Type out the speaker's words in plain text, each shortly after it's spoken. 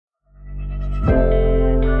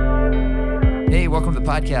welcome to the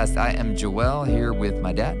podcast. I am Joel here with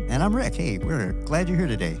my dad. And I'm Rick. Hey, we're glad you're here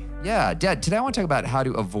today. Yeah, Dad, today I want to talk about how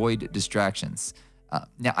to avoid distractions.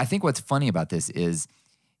 Now, I think what's funny about this is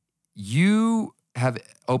you have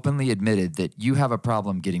openly admitted that you have a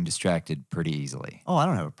problem getting distracted pretty easily. Oh, I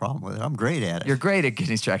don't have a problem with it. I'm great at it. You're great at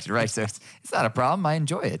getting distracted, right? So it's not a problem. I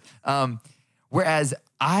enjoy it. Whereas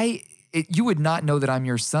you would not know that I'm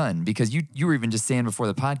your son because you were even just saying before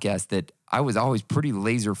the podcast that I was always pretty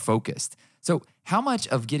laser focused. So how much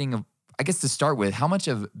of getting, I guess to start with, how much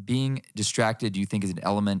of being distracted do you think is an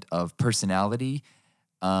element of personality?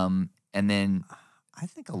 And then... I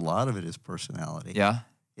think a lot of it is personality. Yeah?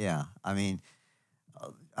 Yeah. I mean,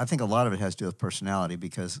 I think a lot of it has to do with personality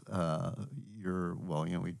because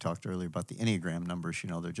we talked earlier about the Enneagram numbers.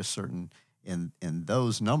 They're just certain, in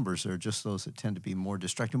those numbers, they're just those that tend to be more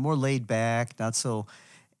distracted, more laid back, not so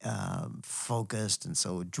focused and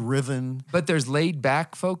so driven. But there's laid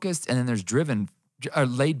back focused and then there's driven,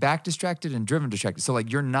 laid back distracted and driven distracted. So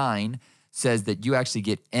like your 9 says that you actually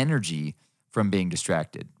get energy from being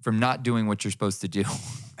distracted, from not doing what you're supposed to do.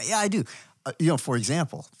 Yeah, I do. For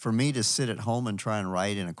example, for me to sit at home and try and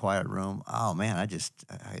write in a quiet room, oh man, I just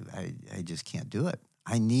can't do it.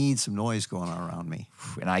 I need some noise going on around me.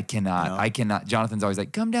 And I cannot. Jonathan's always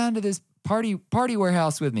like, come down to this party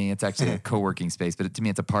warehouse with me. It's actually a co-working space, but to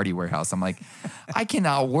me, it's a party warehouse. I'm like, I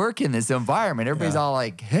cannot work in this environment. Everybody's all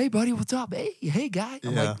like, hey buddy, what's up? Hey guy.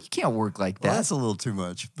 I'm like, you can't work like that. Well, that's a little too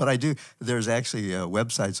much. But I do. There's actually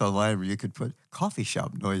websites online where you could put coffee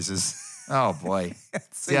shop noises. Oh boy.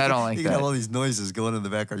 See, I don't like that. You can have all these noises going in the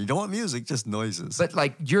background. You don't want music, just noises. But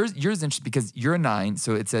like yours is interesting because you're a 9,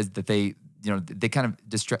 so it says that they kind of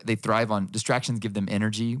they thrive on distractions, give them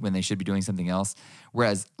energy when they should be doing something else.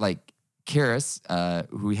 Whereas like Karis,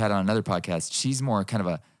 who we had on another podcast, she's more kind of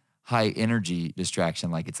a high energy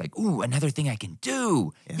distraction. Like it's like, ooh, another thing I can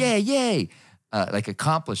do. Yeah. Yay. Like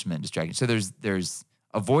accomplishment distraction. So there's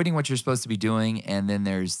avoiding what you're supposed to be doing, and then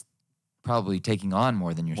there's probably taking on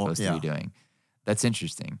more than you're supposed to be doing. That's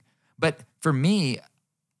interesting. But for me,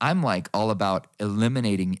 I'm like all about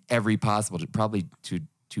eliminating every possible, probably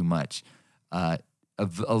too much,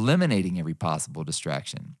 of eliminating every possible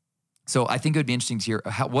distraction. So I think it would be interesting to hear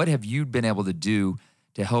what have you been able to do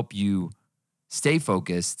to help you stay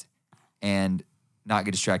focused and not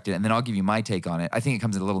get distracted? And then I'll give you my take on it. I think it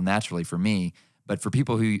comes in a little naturally for me, but for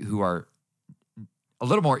people who are a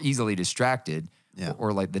little more easily distracted,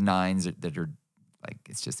 or like the 9s that are like,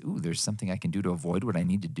 it's just, ooh, there's something I can do to avoid what I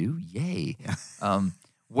need to do. Yay. Yeah.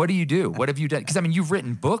 What do you do? What have you done? Because, I mean, you've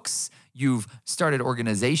written books. You've started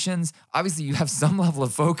organizations. Obviously, you have some level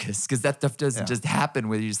of focus because that stuff doesn't just happen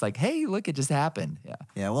where you're just like, hey, look, it just happened. Yeah.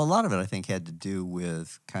 Yeah, well, a lot of it, I think, had to do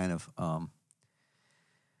with kind of,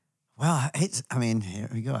 here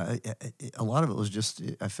we go. A lot of it was just,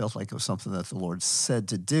 I felt like it was something that the Lord said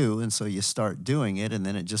to do, and so you start doing it, and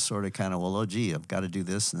then it just sort of kind of, well, oh, gee, I've got to do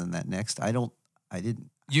this, and then that next.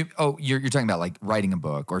 You're talking about like writing a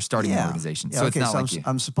book or starting an organization. So it's not like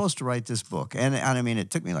I'm supposed to write this book. And I mean, it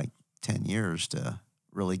took me like 10 years to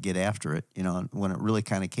really get after it, when it really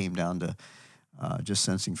kind of came down to just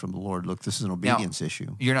sensing from the Lord, look, this is an obedience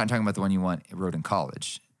issue. You're not talking about the one you wrote in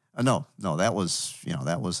college. No, that was,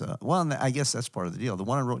 and I guess that's part of the deal. The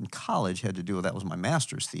one I wrote in college had to do with, that was my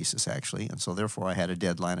master's thesis actually. And so therefore I had a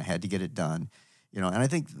deadline. I had to get it done, and I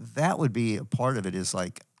think that would be a part of it is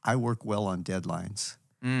like, I work well on deadlines.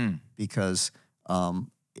 Because, I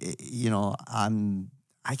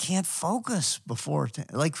can't focus before,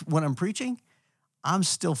 like when I'm preaching, I'm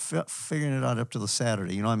still figuring it out up to the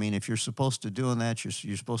Saturday. If you're supposed to doing that,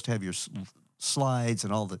 you're supposed to have your slides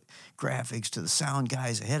and all the graphics to the sound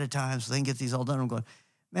guys ahead of time so they can get these all done. I'm going,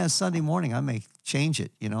 man, Sunday morning I may change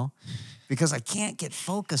it, because I can't get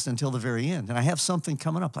focused until the very end. And I have something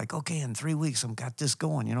coming up like, okay, in 3 weeks I've got this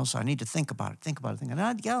going, so I need to think about it. And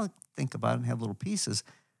I'd think about it and have little pieces.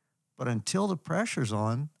 But until the pressure's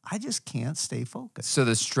on, I just can't stay focused. So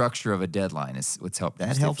the structure of a deadline is what's helped you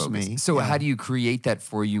stay focused. That helps me. So how do you create that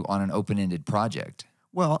for you on an open-ended project?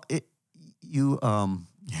 Well, you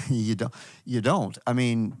don't. I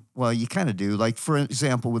mean, well, you kind of do. Like, for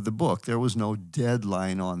example, with the book, there was no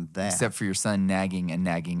deadline on that. Except for your son nagging and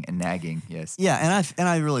nagging and nagging, yes. Yeah, and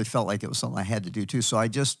I really felt like it was something I had to do too. So I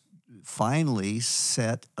just finally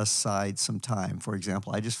set aside some time. For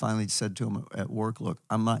example, I just finally said to him at work, look,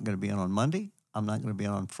 I'm not going to be in on Monday. I'm not going to be in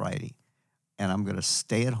on Friday. And I'm going to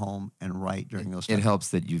stay at home and write during those times. It helps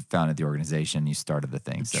that you founded the organization, you started the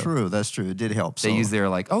thing. So true, that's true. It did help. They're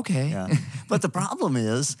like, okay. Yeah. But the problem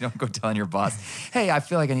is... Don't go telling your boss, hey, I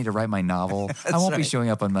feel like I need to write my novel. I won't be showing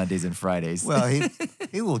up on Mondays and Fridays. Well,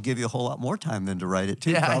 he will give you a whole lot more time than to write it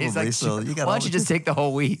too. Yeah, probably. he's like, So you got. why don't you just take the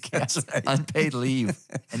whole week? That's right. Unpaid leave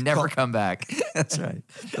and never come back. That's right.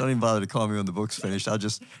 Don't even bother to call me when the book's finished. I'll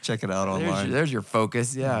just check it out online. There's your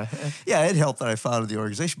focus. Yeah. Yeah, it helped that I founded the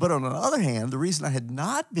organization. But on the other hand, the reason I had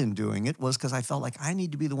not been doing it was because I felt like I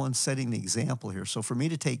need to be the one setting the example here. So for me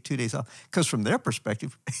to take 2 days off, because from their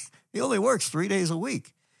perspective, he only works 3 days a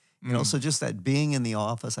week. You know, so just that being in the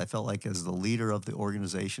office, I felt like as the leader of the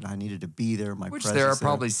organization, I needed to be there. Which there are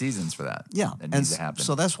probably seasons for that. Yeah, that needs to happen.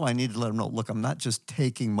 So that's why I needed to let them know. Look, I'm not just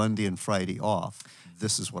taking Monday and Friday off.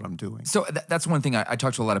 This is what I'm doing. So that's one thing I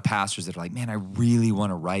talk to a lot of pastors that are like, man, I really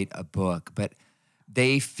want to write a book, but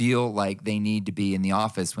they feel like they need to be in the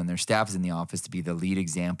office when their staff is in the office to be the lead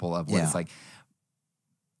example of what it's like.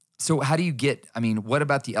 So how do you get? I mean, what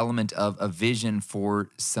about the element of a vision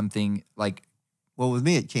for something like? Well, with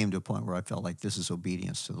me, it came to a point where I felt like this is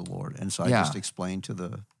obedience to the Lord. And so I just explained to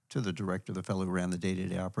the director, the fellow who ran the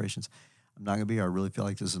day-to-day operations, I'm not going to be here. I really feel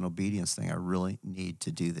like this is an obedience thing. I really need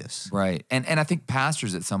to do this. Right. And I think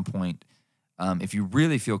pastors at some point, if you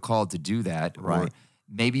really feel called to do that, or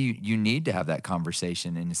maybe you need to have that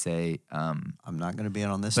conversation and to say, I'm not going to be in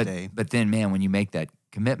on this day. But then, man, when you make that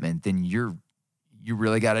commitment, then you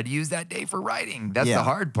really got to use that day for writing. That's the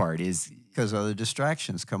hard part is because other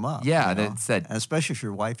distractions come up. Yeah, you know? that's that. And especially if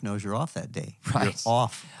your wife knows you're off that day. Right. You're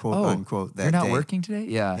off, quote unquote, that you're not day. working today?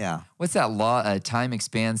 Yeah. Yeah. What's that law? Time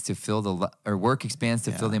expands to fill or work expands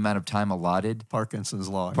to fill the amount of time allotted. Parkinson's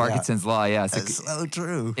law. Parkinson's law, yeah. So that's so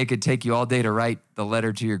true. It could take you all day to write the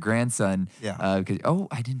letter to your grandson. Yeah.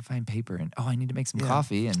 I didn't find paper, and I need to make some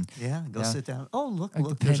coffee, and go sit down. Oh, look,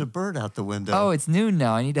 the there's a bird out the window. Oh, it's noon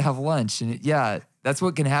now. I need to have lunch, and that's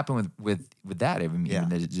what can happen with that. Even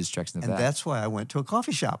the distraction of that. And that's why I went to a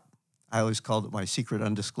coffee shop. I always called it my secret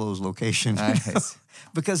undisclosed location. Nice.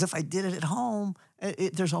 Because if I did it at home,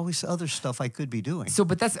 there's always other stuff I could be doing. So,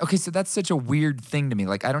 but that's okay. So that's such a weird thing to me.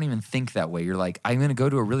 Like, I don't even think that way. You're like, I'm going to go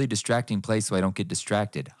to a really distracting place so I don't get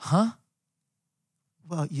distracted. Huh?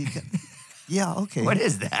 Well, yeah, okay. What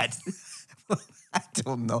is that? I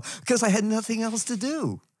don't know. Because I had nothing else to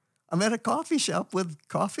do. I'm at a coffee shop with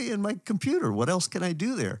coffee and my computer. What else can I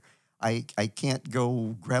do there? I can't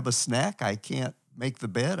go grab a snack. I can't make the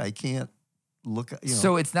bed. I can't look at,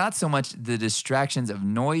 So it's not so much the distractions of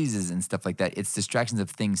noises and stuff like that. It's distractions of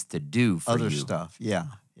things to do for other you. stuff. Yeah.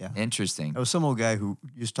 Interesting. There was some old guy who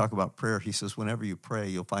used to talk about prayer. He says, whenever you pray,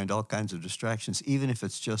 you'll find all kinds of distractions, even if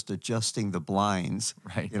it's just adjusting the blinds,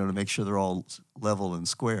 right? To make sure they're all level and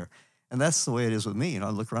square. And that's the way it is with me. I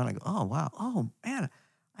look around and I go, oh, wow. Oh, man,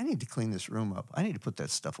 I need to clean this room up. I need to put that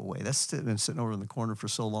stuff away. That's been sitting over in the corner for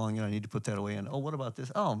so long, I need to put that away. And, oh, what about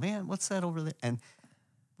this? Oh, man, what's that over there? And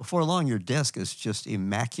before long, your desk is just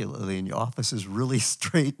immaculately, and your office is really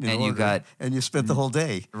straight and ordered, and you spent the whole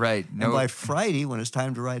day. Right. No. And by Friday, when it's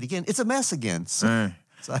time to write again, it's a mess again. So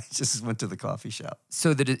I just went to the coffee shop.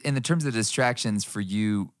 So in the terms of distractions for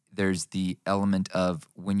you, there's the element of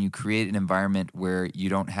when you create an environment where you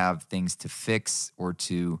don't have things to fix or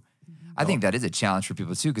to. I think that is a challenge for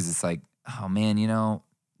people too, because it's like, oh man, no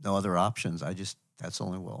other options. That's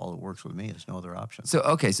only all that works with me is no other options. So,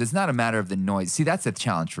 okay, so it's not a matter of the noise. See, that's the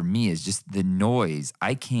challenge for me is just the noise.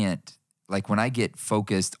 I can't, like when I get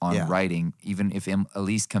focused on writing, even if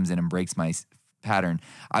Elise comes in and breaks my pattern,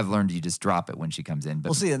 I've learned to just drop it when she comes in. But,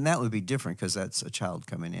 well, see, and that would be different because that's a child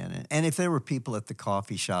coming in. And if there were people at the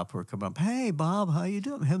coffee shop who are coming up, hey, Bob, how you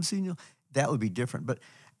doing? Haven't seen you. That would be different.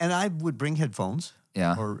 And I would bring headphones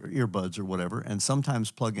or earbuds or whatever, and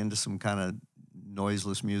sometimes plug into some kind of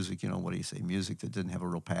noiseless music, what do you say? Music that didn't have a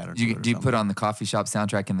real pattern. Do you put on the coffee shop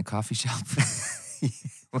soundtrack in the coffee shop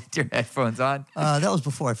with your headphones on? That was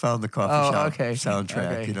before I found the coffee shop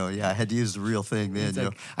soundtrack. Okay. I had to use the real thing then.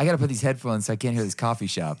 Like, I got to put these headphones so I can't hear this coffee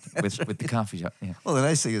shop with the coffee shop. Yeah. Well, the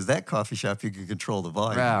nice thing is that coffee shop, you can control the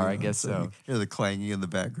volume. Wow, I guess so. You hear the clanging in the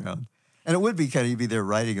background. And it would be kind of, you'd be there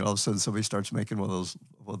writing, and all of a sudden somebody starts making one of those,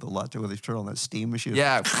 the latte where they turn on that steam machine.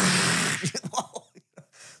 Yeah.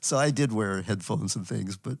 So I did wear headphones and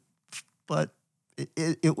things, but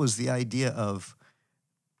it was the idea of,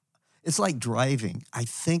 it's like driving. I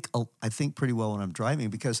think pretty well when I'm driving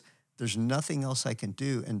because there's nothing else I can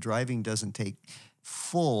do, and driving doesn't take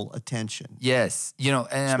full attention. Yes. And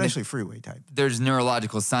especially freeway type. There's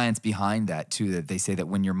neurological science behind that too, that they say that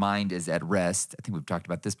when your mind is at rest, I think we've talked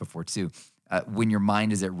about this before too, when your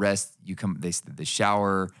mind is at rest, they say the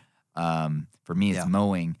shower, for me it's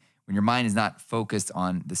mowing. When your mind is not focused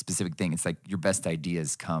on the specific thing, it's like your best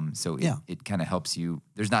ideas come. So it kind of helps you.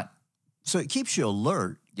 So it keeps you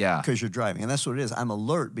alert. Yeah. Because you're driving. And that's what it is. I'm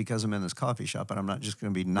alert because I'm in this coffee shop, and I'm not just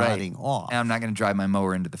going to be nodding off. And I'm not going to drive my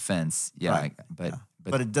mower into the fence. Yeah. Right. But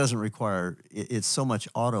But it doesn't require. It's so much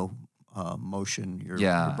auto motion. Your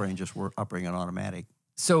brain just operating on automatic.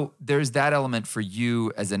 So there's that element for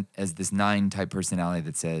you as this 9 type personality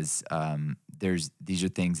that says these are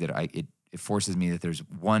things that it forces me that there's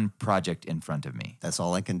one project in front of me. That's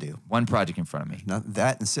all I can do. One project in front of me. Not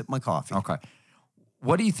that and sip my coffee. Okay.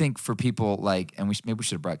 What do you think for people like, and maybe we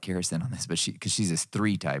should have brought Karis in on this, but because she's this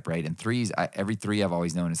 3 type, right? And threes, every 3 I've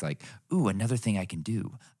always known is like, ooh, another thing I can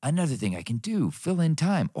do. Another thing I can do. Fill in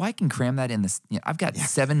time. Oh, I can cram that in this. I've got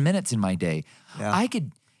 7 minutes in my day. Yeah. I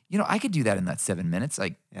could do that in that 7 minutes.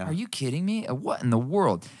 Like, are you kidding me? What in the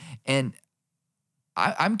world? And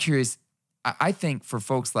I'm curious. I think for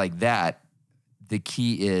folks like that, the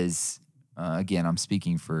key is, again, I'm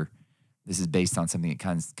speaking for, this is based on something that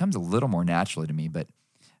comes a little more naturally to me, but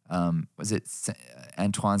was it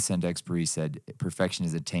Antoine Saint-Exupéry said, perfection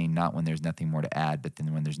is attained not when there's nothing more to add, but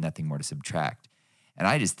then when there's nothing more to subtract. And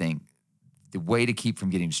I just think the way to keep from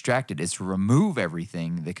getting distracted is to remove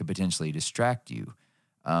everything that could potentially distract you.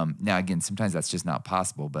 Now, again, sometimes that's just not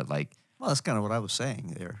possible, but like... Well, that's kind of what I was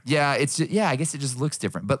saying there. Yeah, I guess it just looks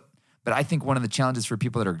different. But I think one of the challenges for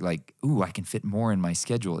people that are like, ooh, I can fit more in my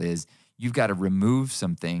schedule is you've got to remove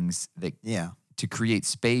some things that to create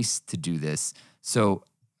space to do this. So,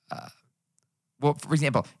 well, for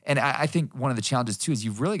example, and I think one of the challenges too is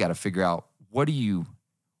you've really got to figure out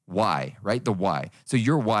why, right? The why. So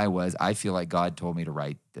your why was, I feel like God told me to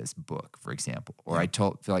write this book, for example, or I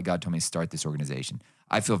feel like God told me to start this organization.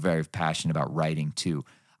 I feel very passionate about writing too.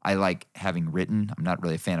 I like having written. I'm not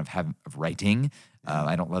really a fan of writing.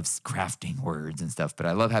 I don't love crafting words and stuff, but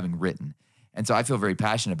I love having written. And so I feel very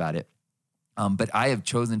passionate about it. But I have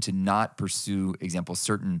chosen to not pursue,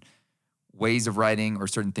 certain ways of writing or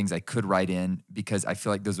certain things I could write in because I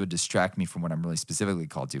feel like those would distract me from what I'm really specifically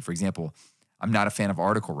called to. For example, I'm not a fan of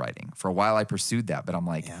article writing. For a while, I pursued that, but I'm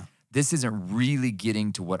like, this isn't really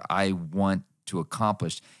getting to what I want to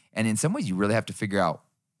accomplish. And in some ways, you really have to figure out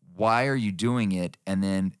why are you doing it, and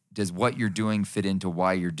then does what you're doing fit into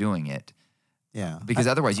why you're doing it? Yeah, because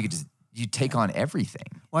otherwise, you take on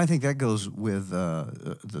everything. Well, I think that goes with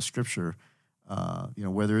the scripture.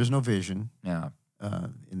 Where there is no vision. Yeah.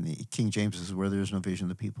 In the King James is where there is no vision,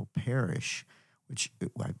 the people perish, which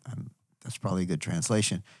that's probably a good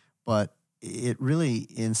translation. But it really,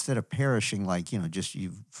 instead of perishing like, just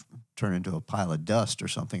you've turned into a pile of dust or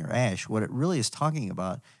something or ash, what it really is talking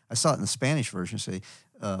about, I saw it in the Spanish version, say,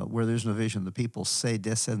 where there's no vision, the people say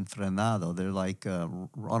desenfrenado. They're like on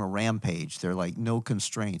a rampage. They're like no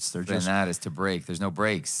constraints. They're just... Frenar is to break. There's no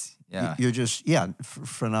brakes. Yeah. You're just,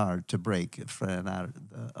 frenar, to break. Frenar.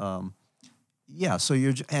 So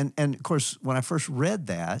you're, and of course, when I first read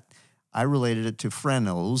that, I related it to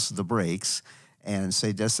frenos, the brakes, and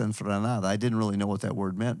say desenfrenada. I didn't really know what that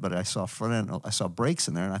word meant, but I saw freno, I saw brakes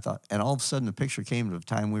in there, and I thought, and all of a sudden the picture came to the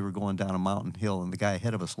time we were going down a mountain hill, and the guy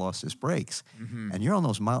ahead of us lost his brakes. Mm-hmm. And you're on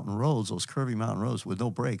those mountain roads, those curvy mountain roads with no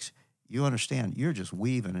brakes. You understand, you're just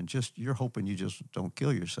weaving and you're hoping you just don't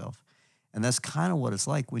kill yourself. And that's kind of what it's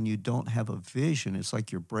like when you don't have a vision. It's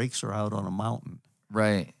like your brakes are out on a mountain.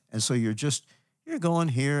 Right. And so you're going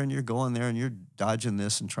here and you're going there and you're dodging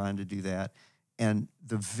this and trying to do that. And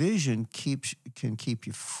the vision can keep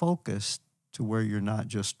you focused to where you're not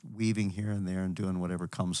just weaving here and there and doing whatever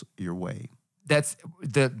comes your way. That's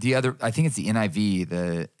the other, I think it's the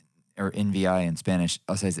NIV, or NVI in Spanish,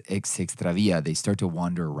 says ex extravia. They start to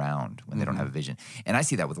wander around when they don't have a vision. And I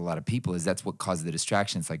see that with a lot of people, is that's what causes the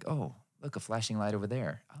distraction. It's like, oh, look, a flashing light over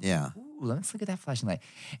there. Oh, yeah. Ooh, let's look at that flashing light.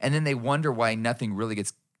 And then they wonder why nothing really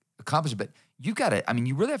gets accomplished. But you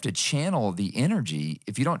really have to channel the energy.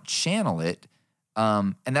 If you don't channel it,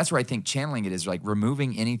 and that's where I think channeling it is like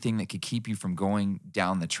removing anything that could keep you from going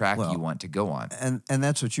down the track you want to go on. And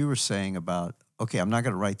that's what you were saying about, okay, I'm not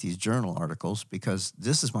going to write these journal articles because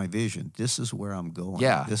this is my vision. This is where I'm going.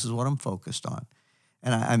 Yeah. This is what I'm focused on.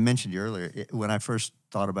 And I mentioned you earlier, when I first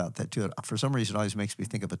thought about that too, for some reason it always makes me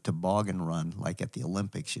think of a toboggan run, like at the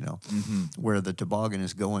Olympics, where the toboggan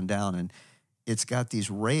is going down and it's got these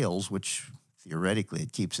rails, which theoretically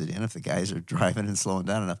it keeps it in if the guys are driving and slowing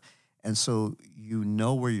down enough. And so you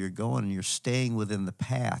know where you're going and you're staying within the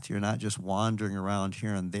path. You're not just wandering around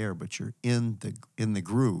here and there, but you're in the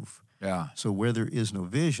groove. Yeah. So where there is no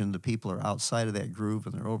vision, the people are outside of that groove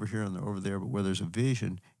and they're over here and they're over there. But where there's a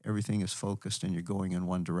vision, everything is focused and you're going in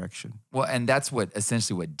one direction. Well, and that's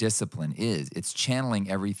essentially what discipline is. It's channeling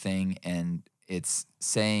everything, and it's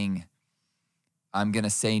saying, I'm going to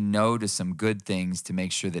say no to some good things to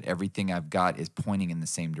make sure that everything I've got is pointing in the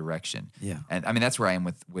same direction. Yeah. And I mean, that's where I am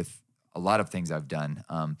with a lot of things I've done.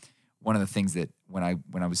 One of the things that when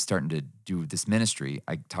I was starting to do this ministry,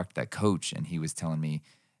 I talked to that coach and he was telling me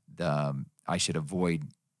I I should avoid.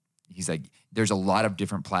 He's like, there's a lot of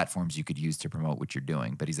different platforms you could use to promote what you're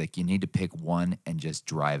doing, but he's like, you need to pick one and just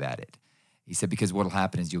drive at it. He said, because what'll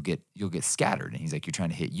happen is you'll get scattered. And he's like, you're trying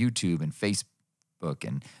to hit YouTube and Facebook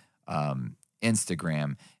and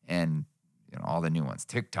Instagram and all the new ones,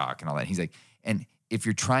 TikTok and all that. He's like, and if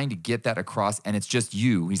you're trying to get that across and it's just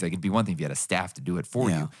you, he's like, it'd be one thing if you had a staff to do it for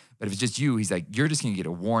you. But if it's just you, he's like, you're just going to get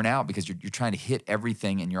worn out because you're trying to hit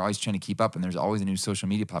everything and you're always trying to keep up. And there's always a new social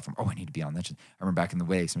media platform. Oh, I need to be on that. I remember back in the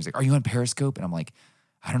day, someone's like, are you on Periscope? And I'm like,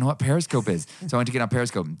 I don't know what Periscope is. So I went to get on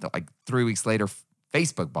Periscope. Like 3 weeks later,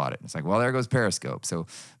 Facebook bought it. It's like, well, there goes Periscope. So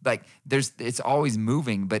like it's always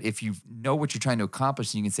moving. But if you know what you're trying to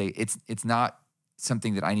accomplish, you can say it's not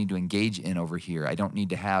something that I need to engage in over here. I don't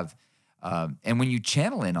need to have, and when you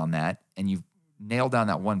channel in on that and you nail down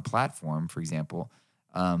that one platform, for example,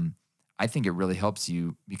 I think it really helps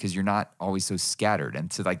you because you're not always so scattered.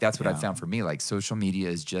 And so like, that's what I've found for me. Like social media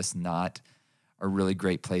is just not a really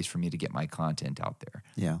great place for me to get my content out there.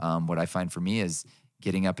 Yeah. What I find for me is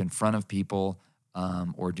getting up in front of people,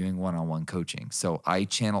 or doing one-on-one coaching. So I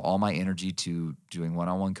channel all my energy to doing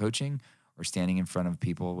one-on-one coaching or standing in front of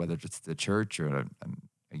people, whether it's the church or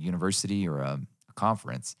a university or a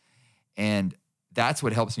conference. And that's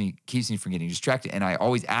what helps me, keeps me from getting distracted. And I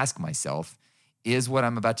always ask myself, is what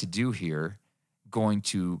I'm about to do here going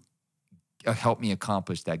to help me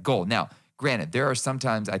accomplish that goal? Now, granted, there are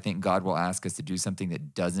sometimes I think God will ask us to do something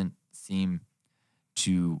that doesn't seem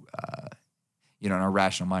to, in our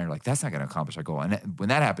rational mind, we're like, that's not going to accomplish our goal. And when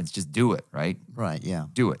that happens, just do it, right? Right, yeah.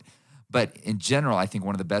 Do it. But in general, I think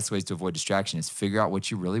one of the best ways to avoid distraction is figure out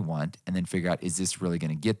what you really want and then figure out, is this really going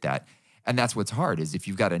to get that? And that's what's hard, is if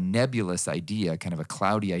you've got a nebulous idea, kind of a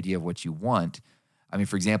cloudy idea of what you want. I mean,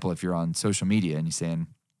 for example, if you're on social media and you're saying,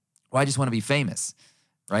 well, I just want to be famous,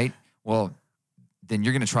 right? Well, then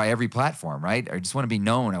you're going to try every platform, right? I just want to be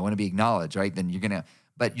known. I want to be acknowledged, right? Then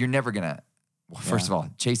but you're never going to, well, first of all,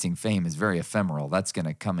 chasing fame is very ephemeral. That's going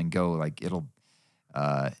to come and go. Like you'll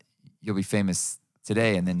be famous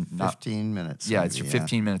today and then not 15 minutes. Yeah, it's your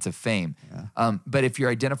 15 minutes of fame. Yeah. But if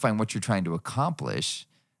you're identifying what you're trying to accomplish,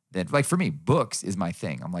 then like for me, books is my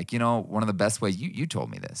thing. I'm like, one of the best ways, you told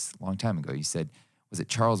me this a long time ago. You said, was it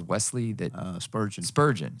Charles Wesley that Spurgeon.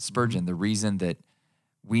 Spurgeon. The reason that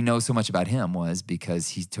we know so much about him was because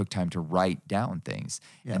he took time to write down things.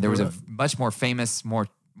 Yeah, and there was a much more famous, more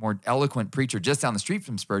eloquent preacher just down the street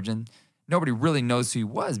from Spurgeon. Nobody really knows who he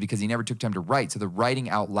was because he never took time to write. So the writing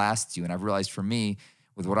outlasts you. And I've realized for me,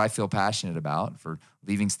 with what I feel passionate about, for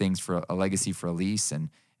leaving things for a legacy for Elise and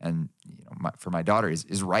for my daughter,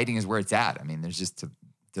 is writing is where it's at. I mean, there's just to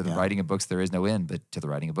the writing of books, there is no end, but to the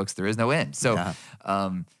writing of books, there is no end. So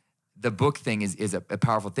the book thing is a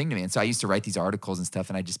powerful thing to me. And so I used to write these articles and stuff,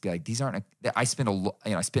 and I'd just be like, these aren't, I spent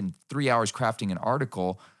I spent 3 hours crafting an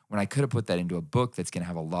article when I could have put that into a book that's going to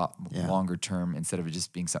have a lot longer term instead of it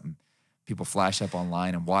just being something people flash up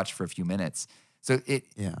online and watch for a few minutes. So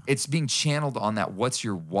it's being channeled on that, what's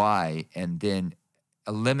your why, and then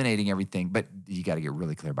eliminating everything. But you got to get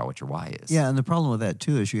really clear about what your why is. Yeah, and the problem with that,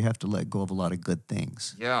 too, is you have to let go of a lot of good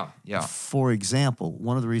things. Yeah. For example,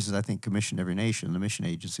 one of the reasons I think Commission Every Nation, the mission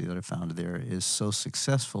agency that I founded there, is so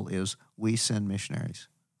successful is we send missionaries.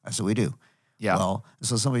 That's what we do. Yeah. Well,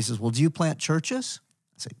 so somebody says, well, do you plant churches?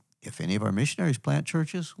 I say, if any of our missionaries plant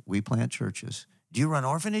churches, we plant churches. Do you run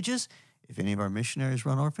orphanages? If any of our missionaries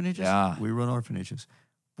run orphanages, we run orphanages.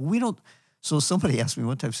 But we don't. So somebody asked me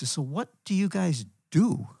one time, so what do you guys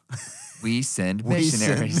do? We send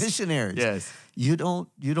missionaries. We send missionaries. Yes. You don't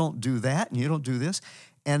do that, and you don't do this.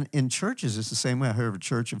 And in churches, it's the same way. I heard of a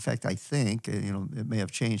church. In fact, I think, it may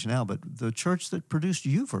have changed now, but the church that produced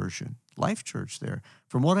YouVersion, Life Church there,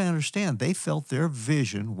 from what I understand, they felt their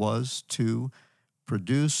vision was to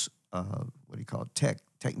produce,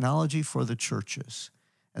 technology for the churches.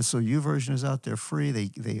 And so YouVersion is out there free.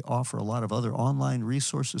 They offer a lot of other online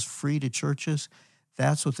resources free to churches.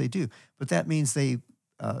 That's what they do. But that means they,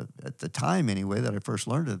 at the time anyway, that I first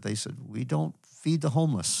learned it, they said, we don't feed the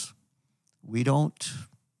homeless. We don't,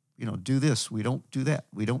 do this. We don't do that.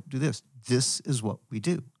 We don't do this. This is what we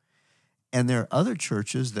do. And there are other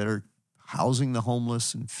churches that are housing the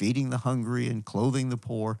homeless and feeding the hungry and clothing the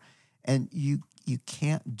poor. And you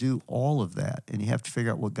can't do all of that. And you have to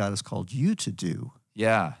figure out what God has called you to do.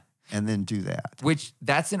 Yeah. And then do that. Which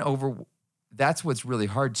that's what's really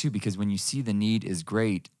hard too, because when you see the need is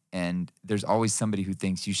great and there's always somebody who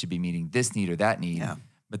thinks you should be meeting this need or that need,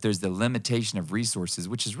 but there's the limitation of resources,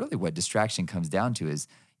 which is really what distraction comes down to, is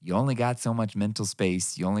you only got so much mental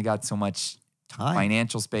space. You only got so much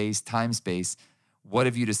financial space, time space. What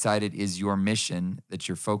have you decided is your mission that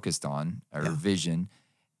you're focused on or vision?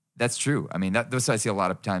 That's true. I mean, that's what I see a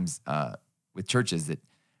lot of times with churches that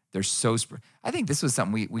they're so. I think this was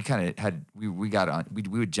something we kind of had. We got on. We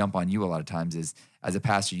would jump on you a lot of times. Is as a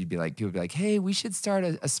pastor, you'd be like, people would be like, "Hey, we should start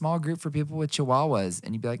a small group for people with Chihuahuas,"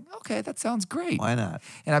 and you'd be like, "Okay, that sounds great. Why not?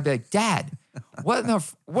 And I'd be like, "Dad, what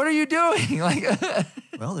what are you doing?" Like,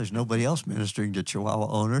 Well, there's nobody else ministering to Chihuahua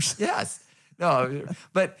owners. yes. No,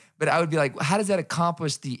 but I would be like, how does that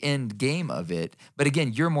accomplish the end game of it? But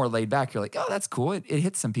again, you're more laid back. You're like, oh, that's cool. It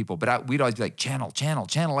hits some people. But we'd always be like, channel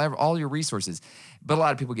all your resources. But a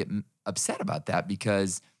lot of people get upset about that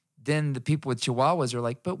because then the people with Chihuahuas are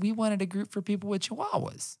like, but we wanted a group for people with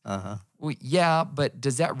Chihuahuas. Uh-huh. Well, yeah, but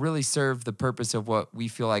does that really serve the purpose of what we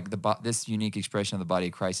feel like this unique expression of the body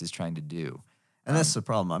of Christ is trying to do? And that's the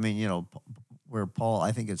problem. I mean, where Paul,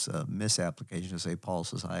 I think it's a misapplication to say Paul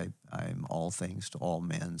says, I'm all things to all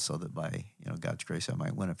men so that by, God's grace I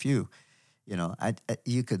might win a few.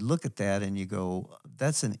 You could look at that and you go,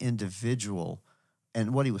 that's an individual.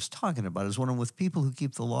 And what he was talking about is when I'm with people who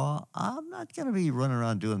keep the law, I'm not going to be running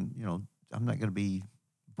around doing, I'm not going to be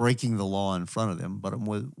breaking the law in front of them. But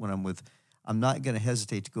I'm not going to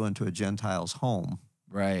hesitate to go into a Gentile's home.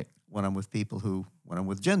 Right. When I'm with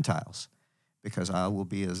Gentiles. Because I will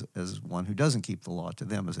be as one who doesn't keep the law to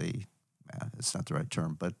them as it's not the right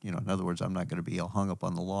term, but, in other words, I'm not going to be all hung up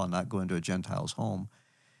on the law and not go into a Gentile's home.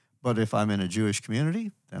 But if I'm in a Jewish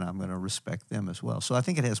community, then I'm going to respect them as well. So I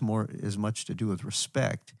think it has as much to do with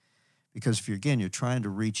respect, because if you're trying to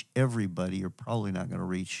reach everybody, you're probably not going to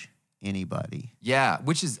reach anybody. Yeah,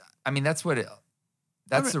 which is, that's what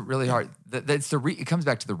that's a really hard. It comes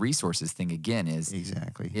back to the resources thing again. Is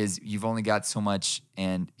you've only got so much,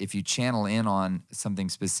 and if you channel in on something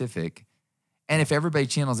specific, and if everybody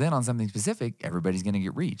channels in on something specific, everybody's going to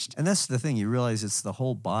get reached. And that's the thing. You realize it's the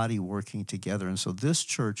whole body working together, and so this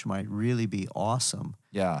church might really be awesome.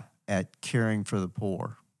 Yeah. At caring for the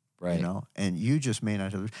poor. Right. And you just may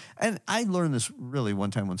not have. And I learned this really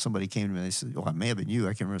one time when somebody came to me and they said, it may have been you. I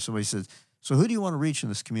can't remember. Somebody said, so who do you want to reach in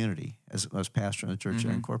this community as pastor in the church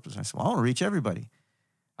there in Corpus? And I said, well, I want to reach everybody.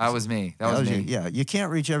 That was me. That was me. Yeah, you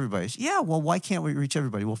can't reach everybody. Said, yeah, well, why can't we reach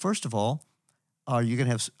everybody? Well, first of all, are you going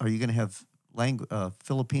to have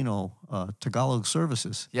Filipino Tagalog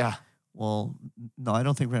services? Yeah. Well, no, I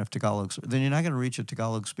don't think we're going to have Tagalog. Then you're not going to reach a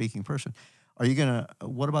Tagalog-speaking person.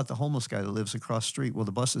 What about the homeless guy that lives across the street? Well,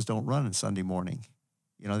 the buses don't run on Sunday morning.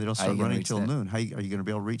 They don't start running until noon. Are you going to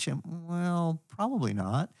be able to reach him? Well, probably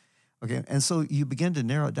not. Okay, and so you begin to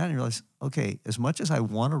narrow it down and realize, okay, as much as I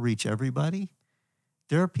want to reach everybody,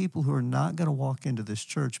 there are people who are not going to walk into this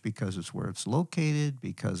church because it's where it's located,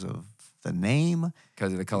 because of the name.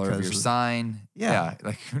 Because of the color of your sign. Yeah.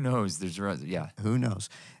 Like, who knows? Who knows?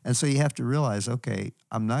 And so you have to realize, okay,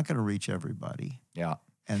 I'm not going to reach everybody. Yeah.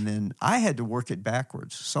 And then I had to work it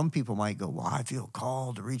backwards. Some people might go, well, I feel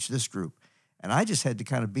called to reach this group. And I just had to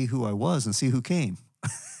kind of be who I was and see who came.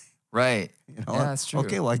 Right. Yeah, that's true.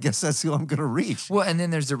 Okay, well, I guess that's who I'm going to reach. Well, and then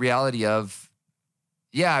there's the reality of,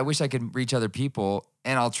 I wish I could reach other people,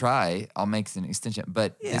 and I'll try. I'll make an extension.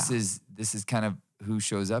 But this is kind of who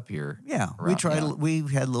shows up here. Yeah, we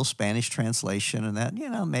had a little Spanish translation and that,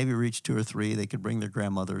 maybe reach 2 or 3. They could bring their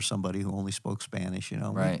grandmother or somebody who only spoke Spanish,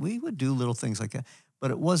 Right. We would do little things like that.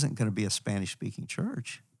 But it wasn't going to be a Spanish-speaking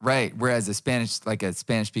church. Right. Whereas a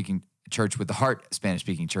Spanish-speaking church with the heart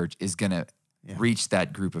Spanish-speaking church is going to reach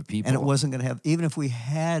that group of people. And it wasn't going to have, even if we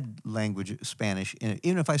had language Spanish in it,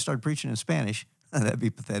 even if I started preaching in Spanish, that'd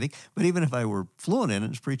be pathetic. But even if I were fluent in it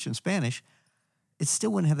and preaching Spanish, it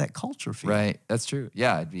still wouldn't have that culture feel. Right. That's true.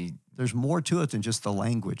 Yeah. There's more to it than just the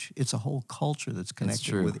language. It's a whole culture that's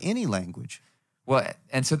connected with any language. Well,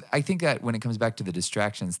 and so I think that when it comes back to the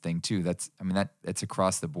distractions thing too, that's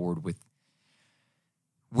across the board with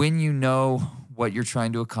when you know what you're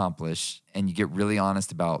trying to accomplish and you get really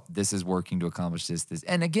honest about this is working to accomplish this.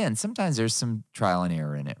 And again, sometimes there's some trial and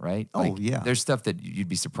error in it, right? There's stuff that you'd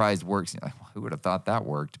be surprised works. Like, well, who would have thought that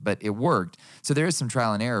worked? But it worked. So there is some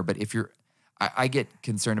trial and error. But if I get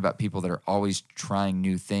concerned about people that are always trying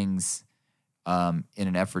new things in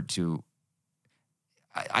an effort to,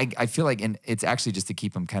 I feel like it's actually just to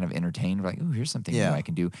keep them kind of entertained. Like, oh, here's something new I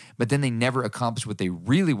can do. But then they never accomplish what they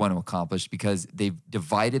really want to accomplish because they've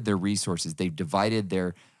divided their resources. They've divided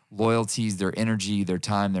their loyalties, their energy, their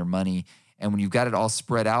time, their money. And when you've got it all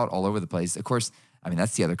spread out all over the place, of course,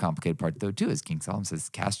 that's the other complicated part though too, is King Solomon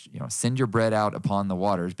says, send your bread out upon the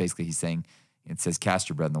waters. Basically, he's saying, it says cast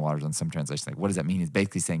your bread in the waters on some translations. Like, what does that mean? He's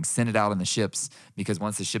basically saying send it out on the ships because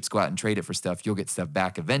once the ships go out and trade it for stuff, you'll get stuff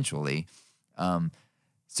back eventually.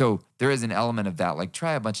 So there is an element of that, like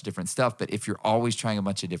try a bunch of different stuff, but if you're always trying a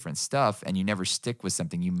bunch of different stuff and you never stick with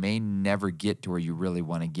something, you may never get to where you really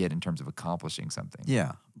want to get in terms of accomplishing something.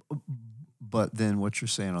 Yeah. But then what you're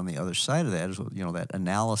saying on the other side of that is, that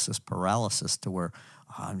analysis paralysis to where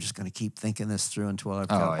I'm just going to keep thinking this through until I've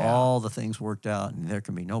got yeah. all the things worked out and there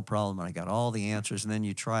can be no problem. And I got all the answers. And then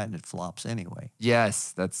you try it and it flops anyway.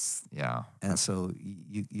 Yes, that's, yeah. And so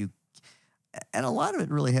and a lot of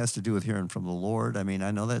it really has to do with hearing from the Lord. I mean,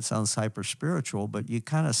 I know that sounds hyper spiritual, but you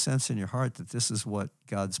kind of sense in your heart that this is what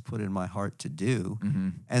God's put in my heart to do. Mm-hmm.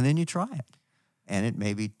 And then you try it. And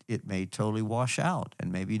it may totally wash out,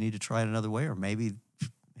 and maybe you need to try it another way, or maybe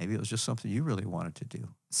it was just something you really wanted to do.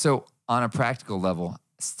 So on a practical level,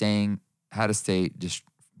 how to stay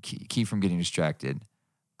keep from getting distracted.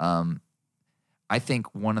 I think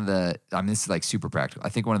this is like super practical. I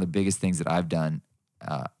think one of the biggest things that I've done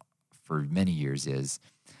for many years is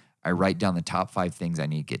I write down the top 5 things I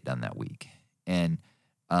need to get done that week. And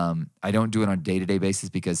I don't do it on a day-to-day basis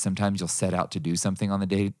because sometimes you'll set out to do something on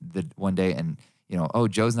the one day and, oh,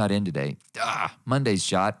 Joe's not in today. Monday's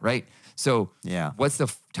shot, right? So yeah, what's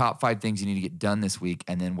the top 5 things you need to get done this week?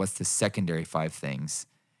 And then what's the secondary 5 things?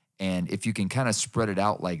 And if you can kind of spread it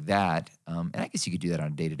out like that, and I guess you could do that on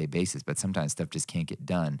a day-to-day basis, but sometimes stuff just can't get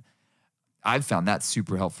done. I've found that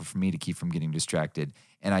super helpful for me to keep from getting distracted.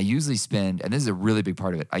 And I usually spend, and this is a really big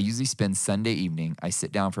part of it, I usually spend Sunday evening, I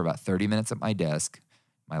sit down for about 30 minutes at my desk,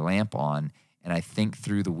 my lamp on, and I think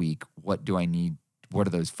through the week, what do I need? What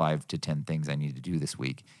are those 5 to 10 things I need to do this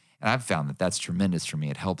week? And I've found that that's tremendous for me.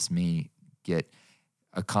 It helps me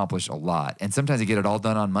accomplish a lot. And sometimes I get it all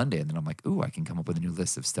done on Monday, and then I'm like, ooh, I can come up with a new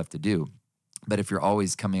list of stuff to do. But if you're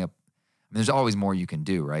always coming up, there's always more you can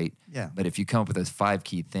do, right? Yeah. But if you come up with those 5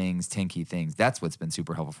 key things, 10 key things, that's what's been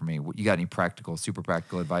super helpful for me. You got any super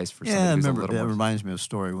practical advice for somebody who's a little more? It reminds me of a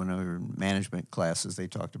story when I was in management classes. They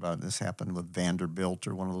talked about, and this happened with Vanderbilt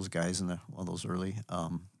or one of those guys in one of those early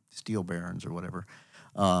steel barons or whatever,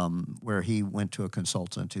 where he went to a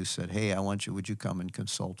consultant who said, hey, would you come and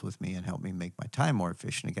consult with me and help me make my time more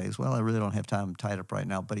efficient? The guy goes, well, I really don't have time. I'm tied up right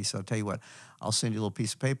now. But he said, I'll tell you what, I'll send you a little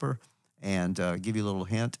piece of paper and give you a little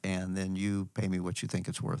hint, and then you pay me what you think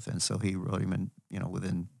it's worth. And so he wrote him,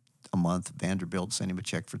 within a month, Vanderbilt sent him a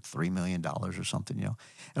check for $3 million or something,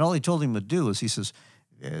 And all he told him to do is, he says,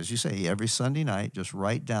 as you say, every Sunday night, just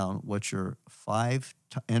write down what's your 5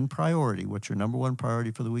 in priority, what's your number 1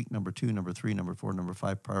 priority for the week, number 2, number 3, number 4, number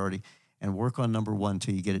 5 priority, and work on number 1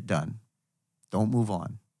 till you get it done. Don't move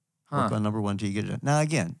on. Work on number 1 till you get it done. Now,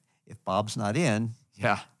 again, if Bob's not in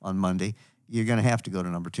on Monday, you're going to have to go to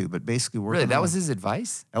number 2. But basically, really, that was his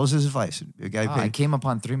advice? That was his advice. The guy I came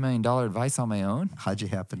upon $3 million advice on my own? How'd you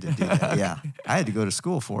happen to do that? Yeah, I had to go to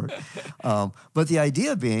school for it. But the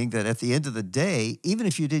idea being that at the end of the day, even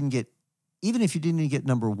if you didn't get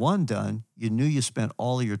number 1 done, you knew you spent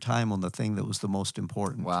all of your time on the thing that was the most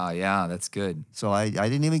important. Wow, yeah, that's good. So I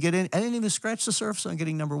didn't even get in. I didn't even scratch the surface on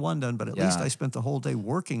getting number 1 done, but at least I spent the whole day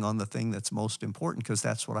working on the thing that's most important because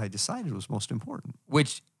that's what I decided was most important.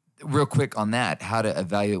 Which, real quick on that, how to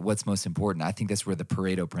evaluate what's most important, I think that's where the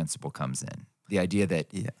Pareto principle comes in. The idea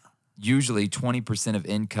that usually 20% of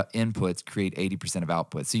inputs create 80% of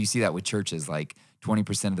outputs. So you see that with churches, like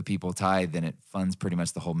 20% of the people tithe, then it funds pretty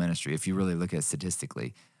much the whole ministry, if you really look at it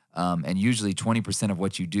statistically. And usually 20% of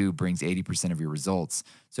what you do brings 80% of your results.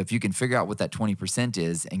 So if you can figure out what that 20%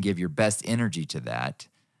 is and give your best energy to that,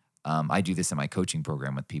 I do this in my coaching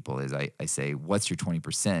program with people, is I say, what's your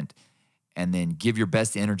 20%? And then give your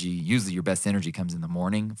best energy. Usually your best energy comes in the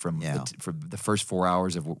morning from the first 4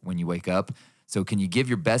 hours of when you wake up. So can you give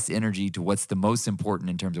your best energy to what's the most important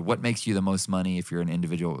in terms of what makes you the most money if you're an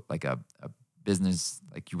individual, like a business,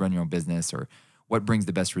 like you run your own business, or what brings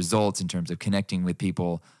the best results in terms of connecting with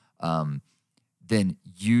people, then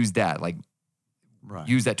use that,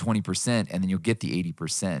 use that 20%, and then you'll get the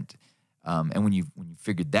 80%. And when you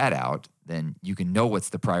figured that out, then you can know what's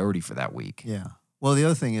the priority for that week. Yeah. Well, the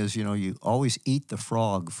other thing is, you always eat the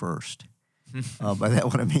frog first. By that,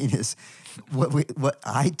 what I mean is, what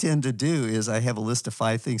I tend to do is I have a list of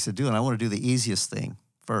 5 things to do, and I want to do the easiest thing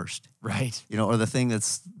first. Right. Or the thing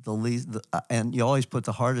that's the least, and you always put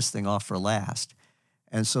the hardest thing off for last.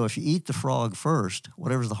 And so if you eat the frog first,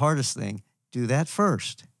 whatever's the hardest thing, do that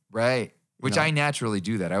first. Right. Which I naturally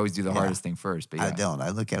do that. I always do the hardest thing first. But I don't.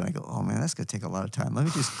 I look at it and I go, oh man, that's going to take a lot of time.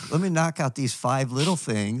 Let me knock out these 5 little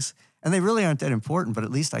things. And they really aren't that important, but at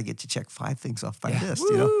least I get to check 5 things off my list.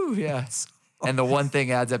 Woo, yeah. And the one thing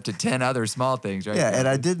adds up to 10 other small things, right? Yeah, and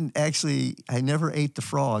I never ate the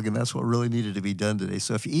frog, and that's what really needed to be done today.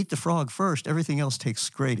 So if you eat the frog first, everything else takes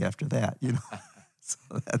great after that, So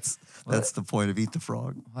that's the point of eat the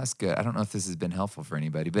frog. Well, that's good. I don't know if this has been helpful for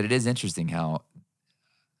anybody, but it is interesting how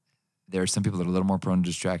there are some people that are a little more prone to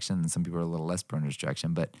distraction and some people are a little less prone to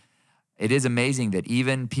distraction. But It is amazing that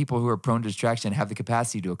even people who are prone to distraction have the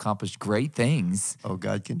capacity to accomplish great things. Oh,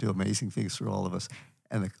 God can do amazing things through all of us.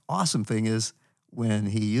 And the awesome thing is when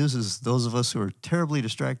he uses those of us who are terribly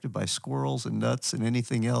distracted by squirrels and nuts and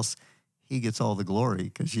anything else, he gets all the glory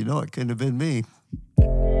because it couldn't have been me.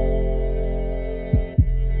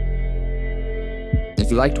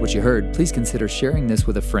 If you liked what you heard, please consider sharing this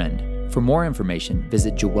with a friend. For more information,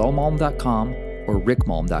 visit joelmalm.com or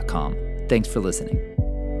rickmalm.com. Thanks for listening.